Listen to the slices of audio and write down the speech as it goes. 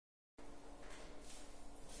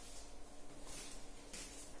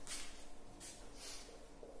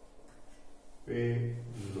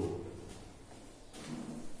Payload.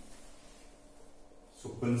 So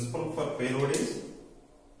principle for payload is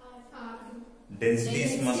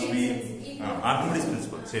densities must be Archimedes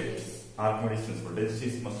principle. Say Archimedes principle.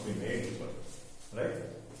 Densities must be made equal, right?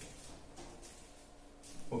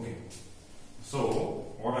 Okay. So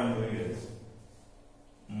what I am doing is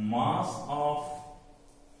mass of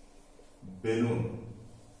balloon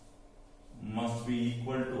must be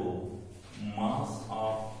equal to mass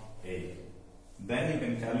of A. Then you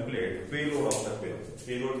can calculate payload of the payload.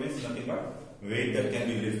 Payload means nothing but weight that can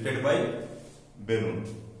be lifted by balloon.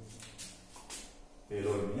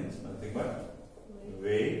 Payload means nothing but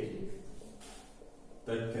weight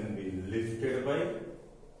that can be lifted by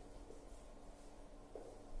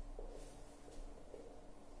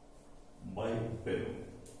balloon.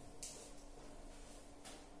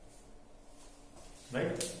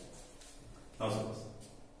 Right? Now suppose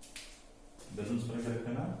balloons for correct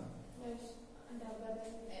है ना?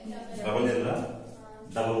 Double L ना?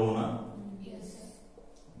 Double O ना? Yes.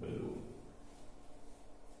 Balloon.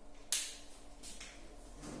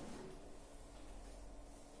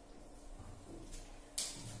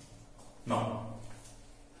 Now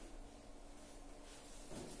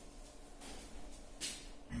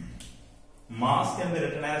mass can be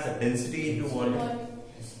written as a density into volume.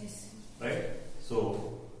 Yes. Right? So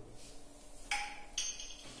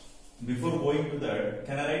before going to that,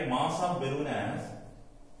 can I write mass of balloon as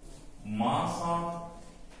mass of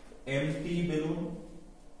empty balloon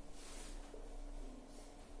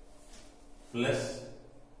plus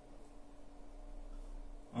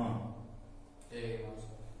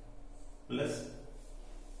plus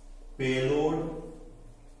payload,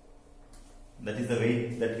 that is the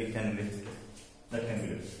weight that we can lift, that can be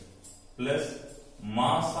lifted, plus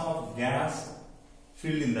mass of gas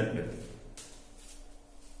filled in that balloon.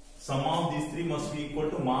 Sum of these three must be equal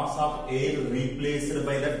to mass of air replaced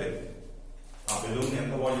by that balloon. A balloon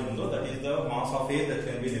and the volume, that is the mass of air that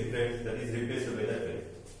can be replaced, that is replaced by that balloon.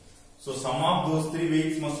 So sum of those three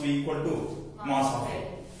weights must be equal to mass of air.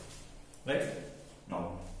 Right?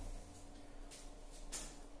 Now,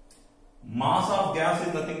 mass of gas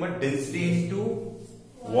is nothing but density into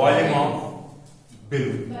volume of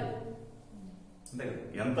balloon.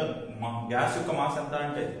 ఎంత gas యొక్క mass ఎంత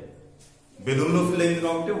అంటే balloon లో fill అయింది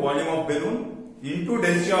కాబట్టి volume of balloon into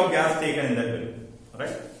density of gas taken in that balloon.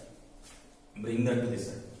 Right? Bring that to this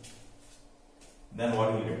side. Then what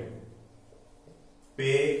will get?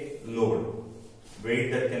 Payload, weight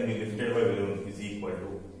that can be lifted by balloon, is equal to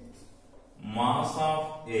mass of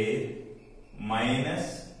air minus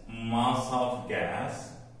mass of gas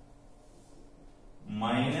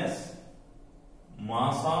minus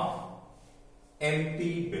mass of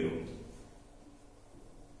empty balloon.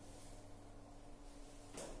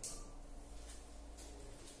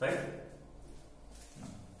 Right?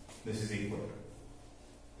 This is equal.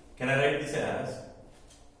 Can I write this as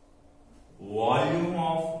volume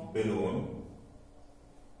of balloon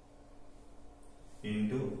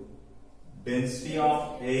into density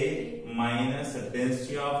of air minus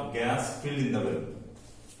density of gas filled in the balloon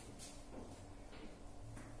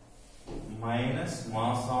minus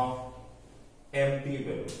mass of empty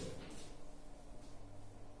balloon.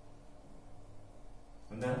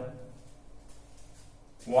 And then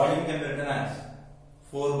volume can be written as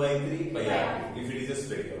 4 by 3 by r if it is a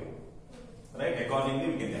spherical. Right? Accordingly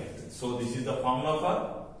we can calculate. So this is the formula for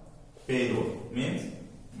payload. Means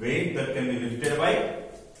weight that can be lifted by.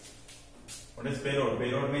 What is payload?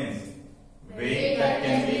 Payload means weight that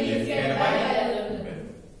can be lifted by balloon.